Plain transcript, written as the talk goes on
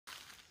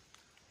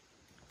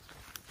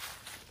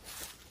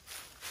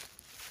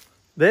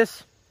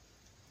This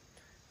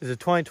is a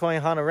 2020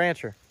 Honda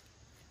Rancher.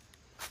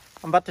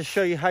 I'm about to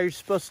show you how you're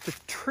supposed to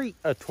treat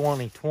a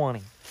 2020,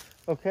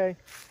 okay?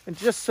 And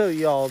just so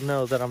y'all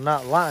know that I'm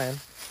not lying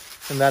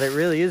and that it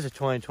really is a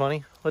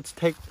 2020, let's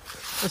take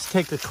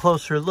a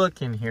closer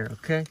look in here,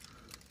 okay?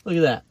 Look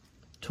at that,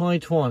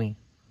 2020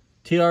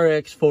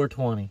 TRX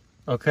 420,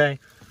 okay?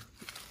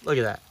 Look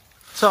at that.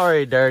 It's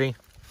already dirty.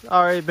 It's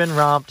already been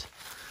romped.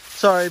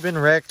 It's already been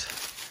wrecked.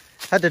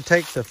 Had to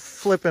take the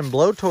flipping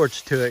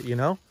blowtorch to it, you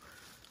know?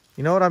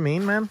 You know what I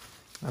mean, man?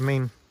 I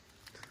mean,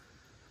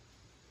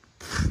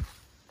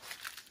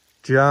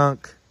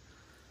 junk.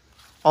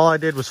 All I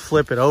did was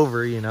flip it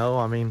over, you know?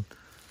 I mean,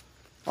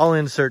 I'll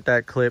insert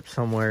that clip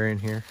somewhere in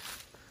here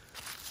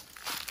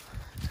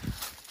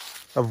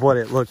of what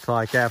it looked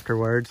like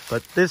afterwards.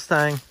 But this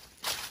thing,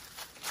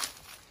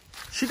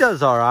 she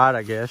does all right,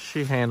 I guess.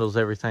 She handles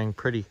everything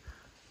pretty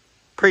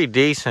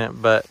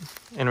decent, but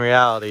in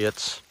reality,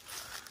 it's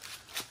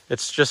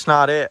just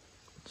not it.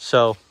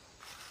 So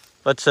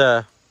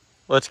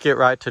let's get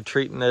right to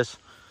treating this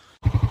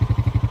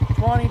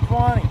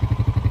 2020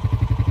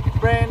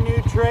 brand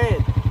new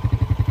tread.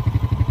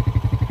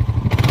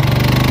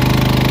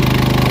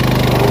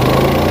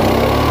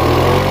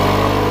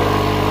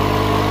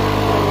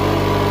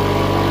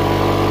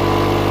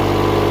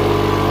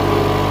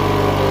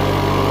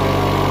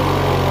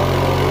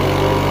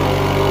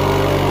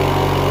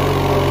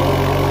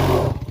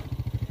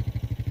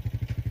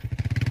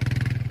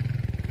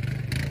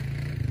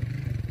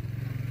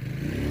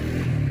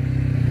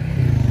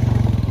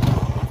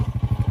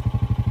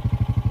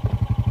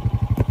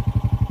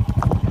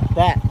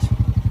 That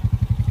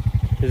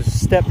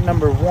is step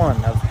number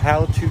 1 of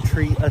how to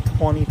treat a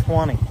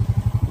 2020.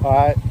 All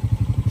right.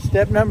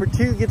 Step number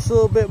 2 gets a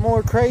little bit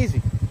more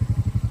crazy.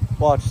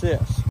 Watch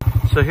this.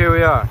 So here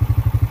we are,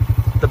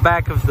 the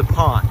back of the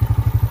pond.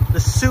 The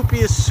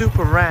soupiest soup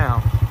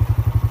around.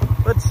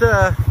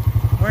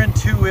 We're in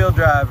 2-wheel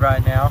drive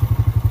right now.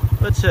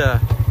 Let's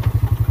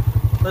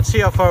see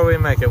how far we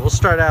make it. We'll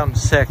start out in a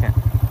second.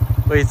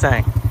 What do you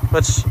think?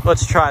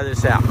 Let's try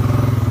this out.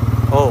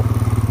 Oh.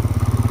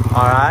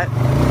 All right.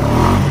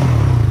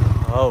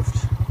 Oh,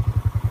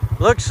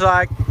 looks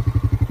like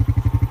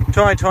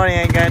 2020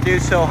 ain't gonna do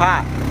so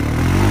hot.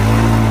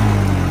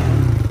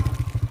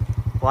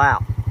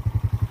 Wow,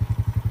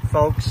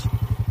 folks,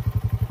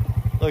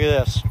 look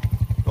at this.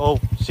 Oh,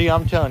 see,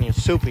 I'm telling you,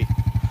 soupy.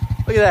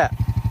 Look at that,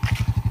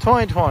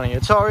 2020.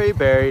 It's already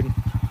buried.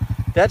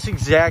 That's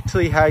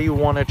exactly how you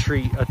want to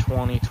treat a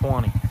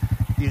 2020.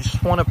 You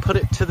just want to put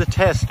it to the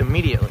test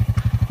immediately.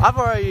 I've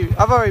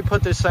already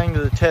put this thing to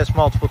the test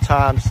multiple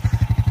times.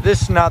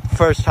 This is not the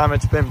first time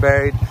it's been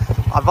buried.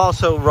 I've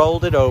also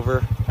rolled it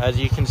over, as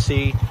you can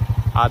see.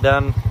 I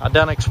done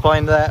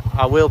explained that.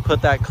 I will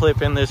put that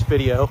clip in this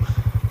video.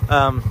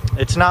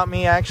 It's not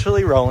me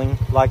actually rolling,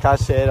 like I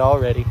said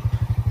already.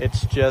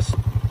 It's just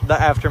the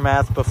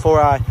aftermath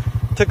before I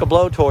took a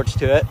blowtorch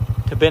to it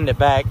to bend it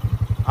back.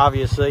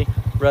 Obviously,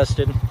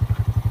 rusted,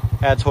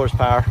 adds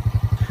horsepower.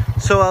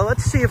 So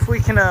let's see if we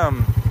can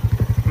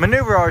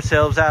maneuver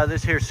ourselves out of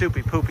this here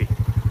soupy poopy.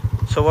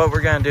 So what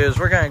we're gonna do is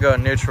we're gonna go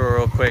in neutral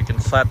real quick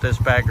and slap this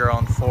bad girl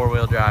on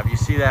 4-wheel drive. You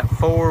see that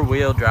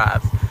 4-wheel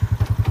drive?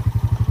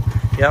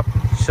 Yep.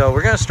 So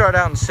we're gonna start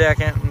out in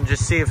second and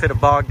just see if it'll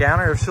bog down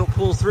or if she'll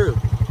pull through.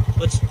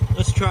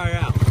 Let's try her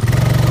out.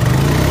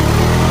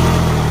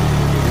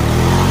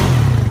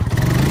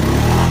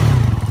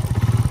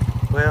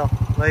 Well,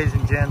 ladies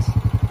and gents,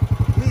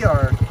 we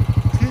are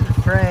to the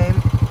frame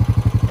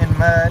in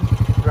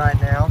mud right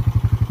now.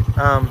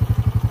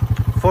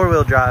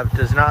 4-wheel drive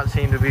does not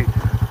seem to be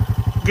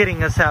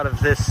getting us out of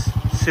this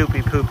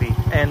soupy poopy,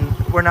 and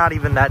we're not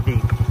even that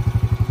deep.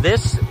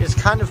 This is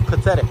kind of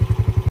pathetic.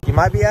 You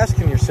might be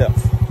asking yourself,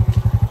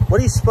 what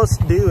are you supposed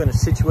to do in a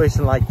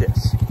situation like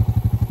this?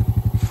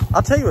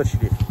 I'll tell you what you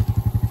do.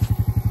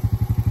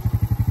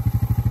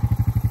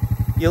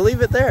 You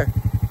leave it there,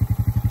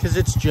 because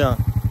it's junk.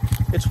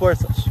 It's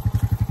worthless.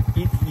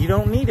 You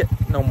don't need it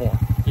no more,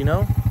 you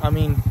know? I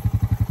mean,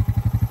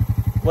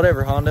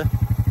 whatever, Honda.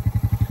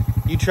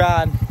 You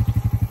tried.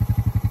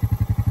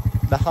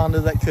 The Honda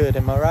that could,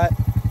 am I right?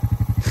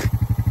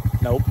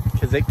 Nope,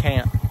 because it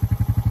can't.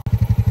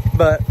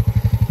 But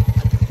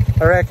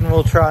I reckon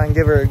we'll try and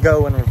give her a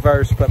go in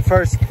reverse. But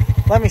first,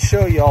 let me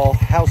show y'all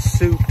how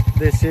souped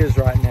this is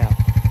right now,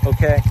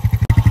 okay?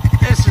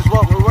 This is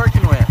what we're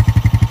working with.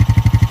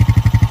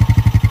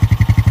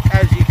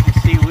 As you can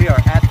see, we are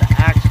at the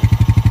axle.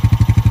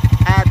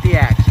 At the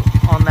axle,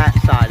 on that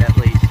side at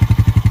least.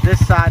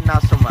 This side,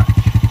 not so much.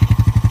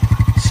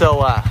 So,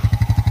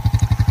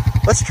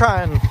 let's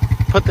try and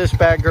put this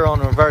bad girl in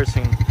reverse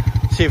and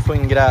see if we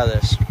can get out of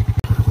this.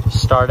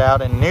 Start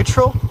out in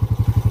neutral,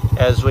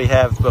 as we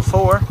have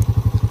before.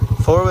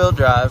 4-wheel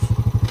drive.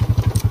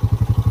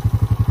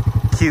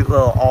 Cute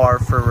little R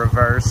for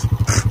reverse.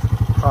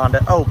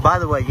 Honda. Oh, by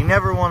the way, you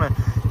never want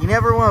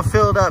to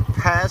fill it up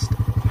past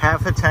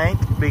half a tank,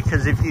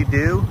 because if you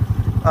do,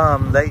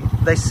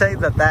 they say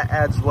that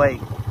adds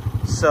weight.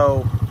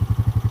 So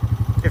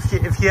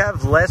if you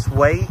have less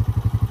weight,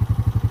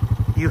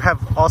 you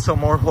have also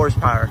more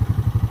horsepower.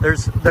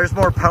 There's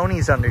more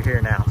ponies under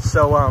here now.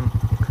 So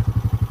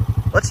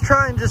let's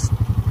try and just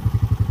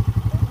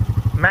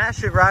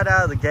mash it right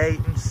out of the gate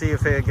and see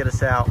if it'll get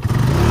us out.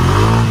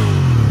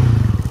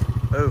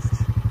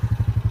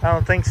 Oofed. I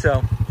don't think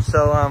so.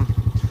 So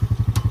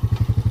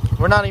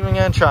we're not even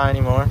gonna try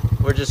anymore.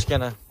 We're just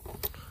gonna,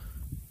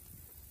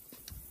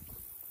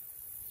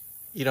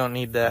 you don't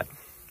need that,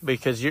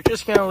 because you're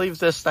just gonna leave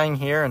this thing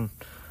here and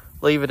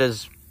leave it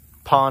as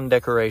pond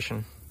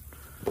decoration.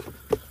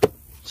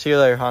 See you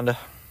later, Honda.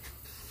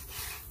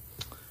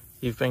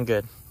 You've been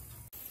good.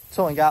 It's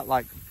only got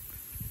like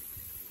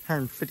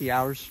 150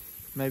 hours,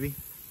 maybe.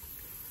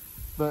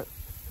 But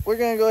we're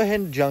gonna go ahead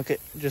and junk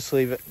it. Just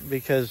leave it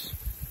because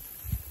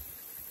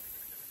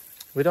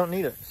we don't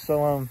need it.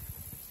 So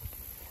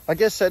I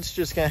guess that's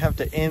just gonna have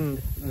to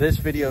end this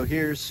video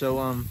here.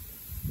 So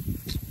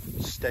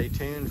stay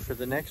tuned for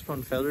the next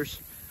one, fellas.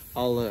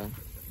 I'll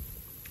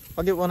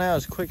get one out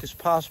as quick as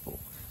possible.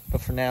 But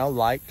for now,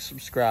 like,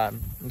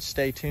 subscribe, and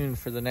stay tuned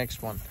for the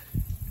next one.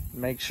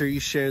 Make sure you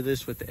share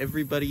this with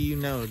everybody you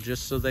know,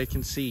 just so they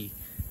can see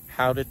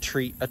how to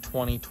treat a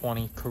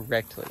 2020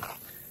 correctly.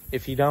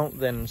 If you don't,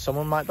 then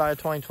someone might buy a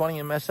 2020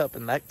 and mess up,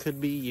 and that could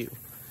be you.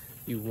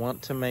 You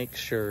want to make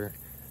sure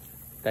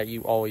that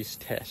you always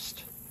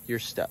test your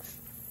stuff.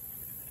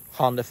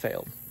 Honda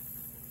failed.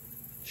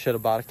 Should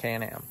have bought a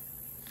Can-Am.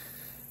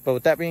 But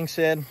with that being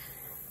said,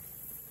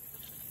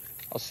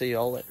 I'll see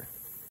y'all later.